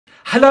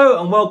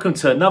Hello and welcome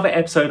to another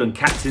episode on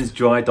Captain's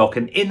Drydock,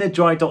 and in the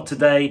Drydock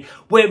today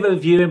we're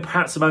reviewing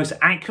perhaps the most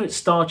accurate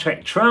Star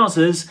Trek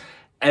trousers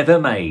ever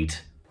made.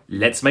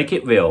 Let's make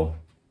it real.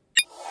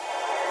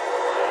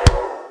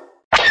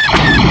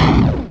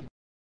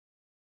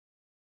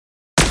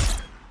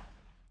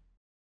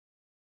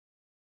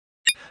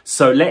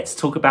 So let's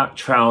talk about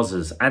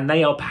trousers, and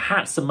they are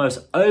perhaps the most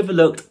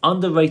overlooked,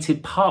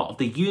 underrated part of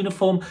the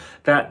uniform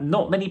that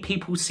not many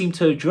people seem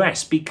to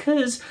address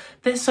because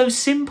they're so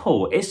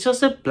simple. It's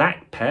just a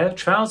black pair of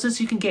trousers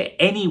you can get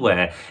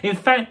anywhere. In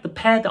fact, the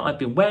pair that I've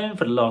been wearing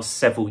for the last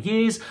several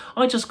years,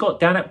 I just got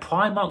down at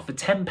Primark for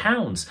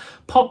 £10.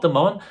 Popped them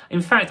on.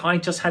 In fact, I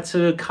just had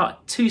to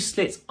cut two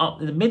slits up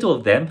in the middle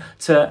of them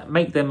to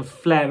make them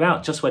flare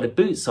out just where the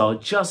boots are,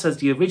 just as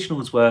the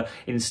originals were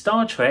in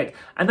Star Trek,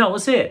 and that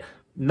was it.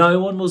 No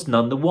one was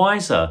none the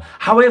wiser.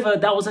 However,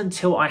 that was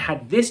until I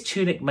had this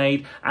tunic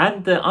made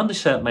and the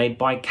undershirt made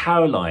by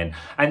Caroline,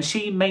 and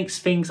she makes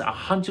things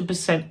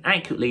 100%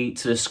 accurately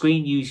to the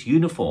screen used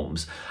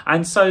uniforms.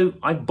 And so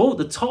I bought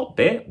the top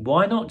bit,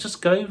 why not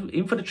just go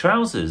in for the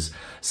trousers?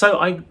 So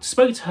I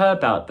spoke to her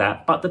about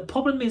that, but the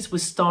problem is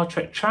with Star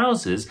Trek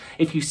trousers,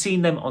 if you've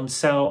seen them on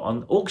sale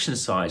on auction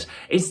sites,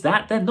 is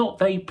that they're not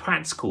very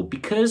practical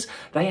because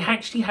they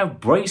actually have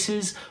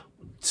braces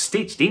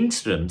stitched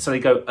into them, so they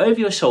go over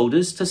your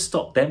shoulders to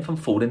stop them from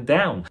falling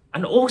down.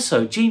 And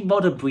also, Gene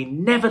Roddenberry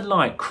never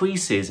liked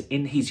creases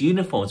in his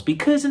uniforms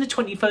because in the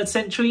 23rd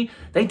century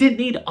they didn't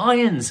need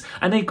irons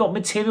and they got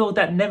material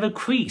that never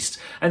creased,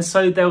 and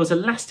so there was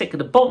elastic at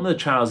the bottom of the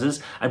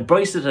trousers and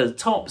braces at the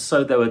top,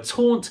 so they were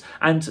taut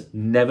and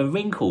never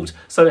wrinkled.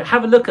 So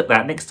have a look at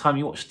that next time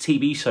you watch the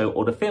TV show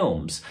or the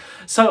films.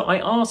 So I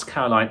asked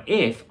Caroline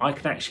if I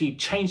could actually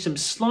change them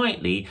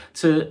slightly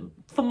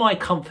for my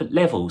comfort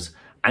levels,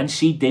 and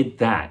she did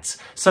that.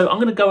 So I'm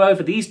going to go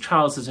over these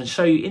trousers and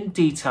show you in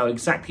detail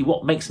exactly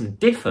what makes them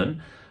different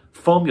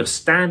from your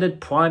standard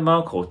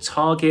Primark or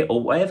Target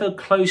or whatever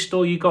clothes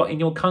store you got in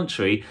your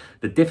country,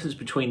 the difference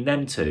between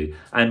them two.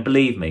 And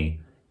believe me,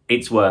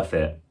 it's worth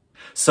it.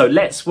 So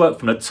let's work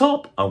from the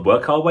top and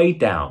work our way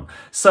down.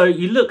 So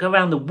you look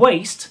around the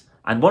waist,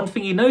 and one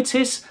thing you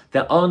notice,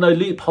 there are no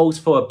loopholes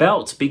for a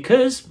belt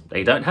because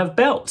they don't have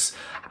belts.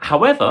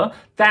 However,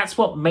 that's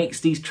what makes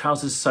these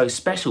trousers so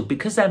special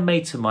because they're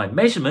made to my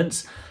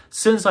measurements. As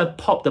soon as I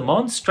pop them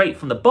on straight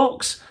from the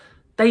box,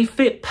 they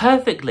fit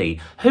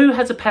perfectly. Who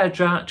has a pair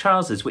of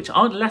trousers which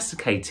aren't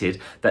elasticated,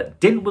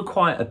 that didn't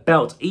require a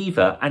belt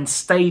either and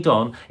stayed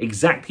on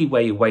exactly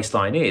where your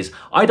waistline is?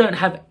 I don't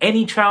have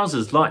any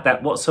trousers like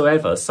that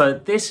whatsoever. So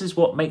this is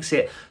what makes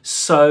it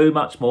so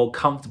much more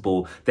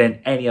comfortable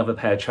than any other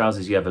pair of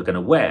trousers you're ever going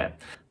to wear.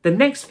 The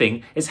next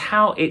thing is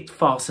how it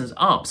fastens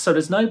up. So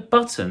there's no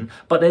button,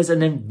 but there's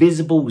an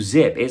invisible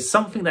zip. It's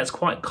something that's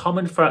quite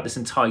common throughout this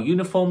entire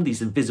uniform, these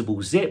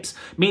invisible zips,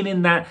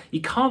 meaning that you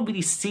can't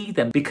really see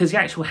them because the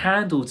actual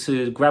handle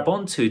to grab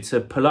onto to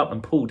pull up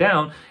and pull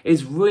down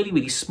is really,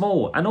 really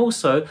small. And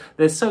also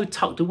they're so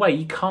tucked away,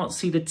 you can't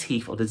see the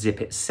teeth of the zip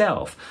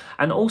itself.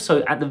 And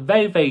also at the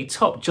very, very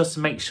top, just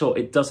to make sure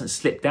it doesn't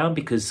slip down,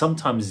 because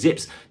sometimes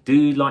zips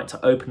do like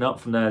to open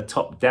up from the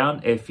top down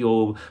if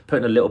you're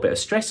putting a little bit of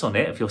stress on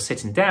it. If you're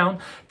sitting down,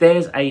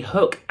 there's a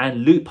hook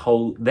and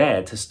loophole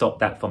there to stop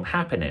that from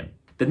happening.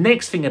 The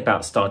next thing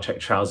about Star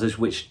Trek trousers,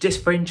 which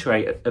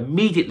differentiate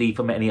immediately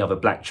from any other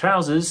black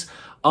trousers,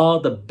 are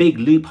the big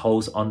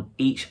loopholes on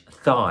each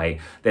thigh.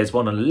 There's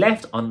one on the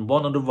left and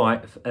one on the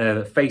right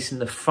facing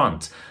the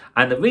front.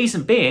 And the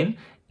reason being,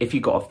 if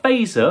you've got a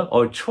phaser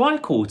or a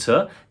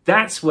tricorder,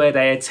 that's where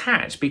they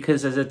attach,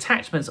 because there's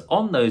attachments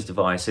on those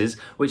devices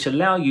which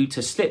allow you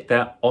to slip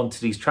that onto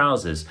these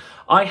trousers.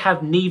 I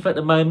have neither at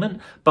the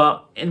moment,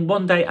 but in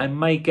one day I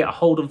may get a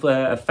hold of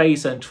a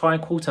phaser and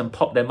tricorder and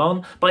pop them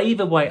on. But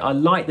either way, I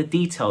like the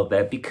detail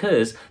there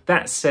because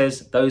that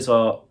says those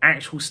are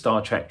actual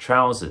Star Trek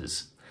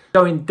trousers.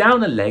 Going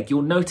down a leg,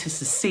 you'll notice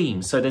the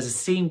seam. So there's a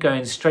seam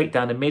going straight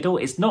down the middle.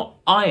 It's not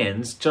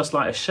irons, just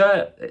like a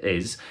shirt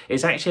is.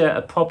 It's actually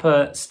a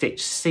proper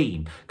stitched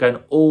seam going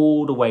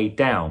all the way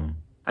down.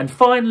 And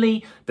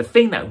finally, the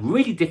thing that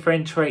really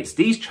differentiates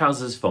these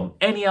trousers from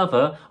any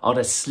other are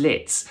the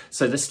slits.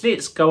 So the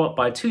slits go up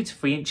by 2 to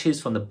 3 inches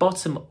from the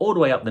bottom all the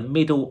way up the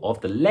middle of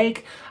the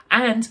leg.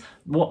 And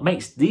what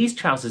makes these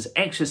trousers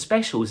extra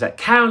special is that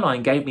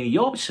Caroline gave me the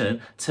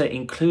option to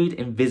include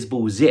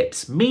invisible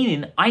zips,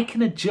 meaning I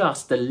can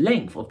adjust the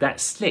length of that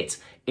slit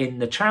in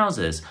the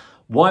trousers.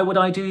 Why would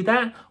I do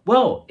that?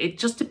 Well, it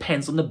just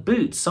depends on the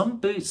boot. Some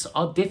boots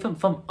are different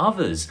from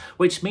others,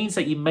 which means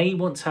that you may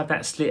want to have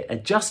that slit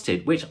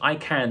adjusted, which I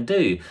can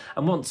do.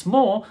 And once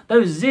more,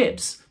 those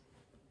zips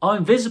are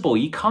invisible.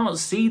 You can't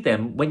see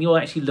them when you're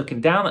actually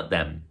looking down at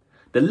them.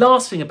 The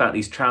last thing about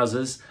these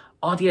trousers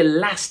are the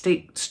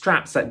elastic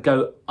straps that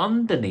go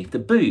underneath the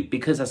boot,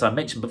 because as I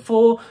mentioned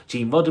before,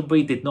 Gene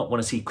Roddenberry did not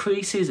want to see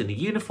creases in the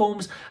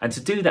uniforms, and to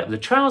do that with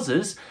the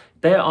trousers,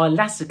 they are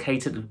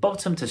elasticated at the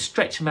bottom to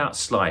stretch them out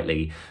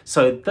slightly.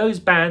 So those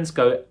bands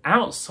go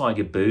outside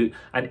your boot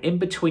and in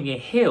between your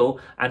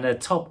heel and the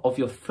top of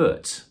your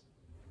foot.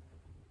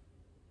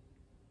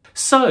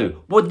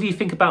 So, what do you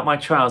think about my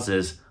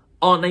trousers?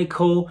 Aren't they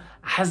cool?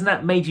 Hasn't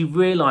that made you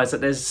realise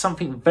that there's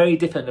something very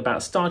different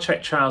about Star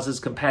Trek trousers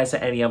compared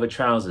to any other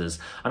trousers?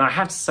 And I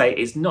have to say,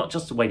 it's not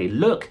just the way they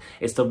look,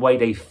 it's the way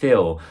they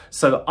feel.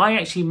 So I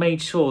actually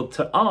made sure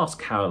to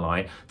ask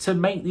Caroline to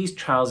make these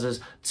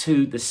trousers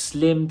to the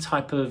slim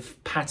type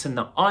of pattern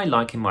that I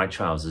like in my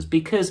trousers.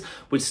 Because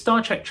with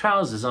Star Trek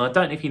trousers, and I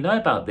don't know if you know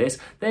about this,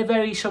 they're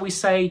very, shall we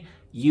say,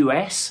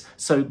 US,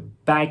 so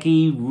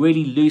baggy,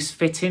 really loose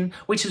fitting,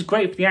 which is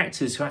great for the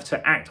actors who have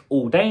to act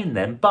all day in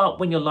them. But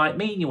when you're like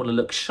me and you want to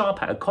look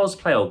sharp at a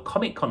cosplay or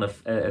Comic-Con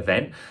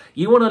event,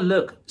 you want to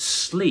look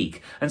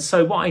sleek. And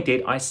so what I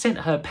did, I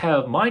sent her a pair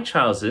of my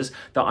trousers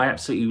that I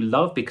absolutely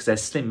love because they're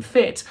slim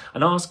fit,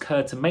 and asked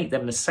her to make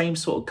them the same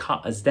sort of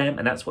cut as them,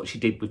 and that's what she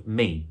did with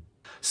me.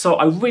 So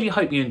I really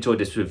hope you enjoyed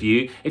this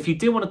review. If you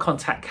do want to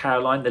contact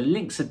Caroline, the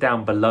links are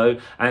down below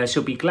and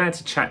she'll be glad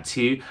to chat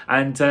to you.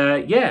 And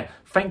yeah,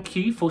 thank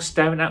you for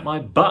staring at my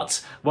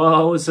butt while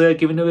I was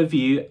giving a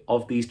review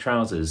of these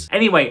trousers.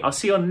 Anyway, I'll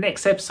see you on the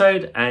next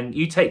episode and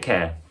you take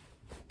care.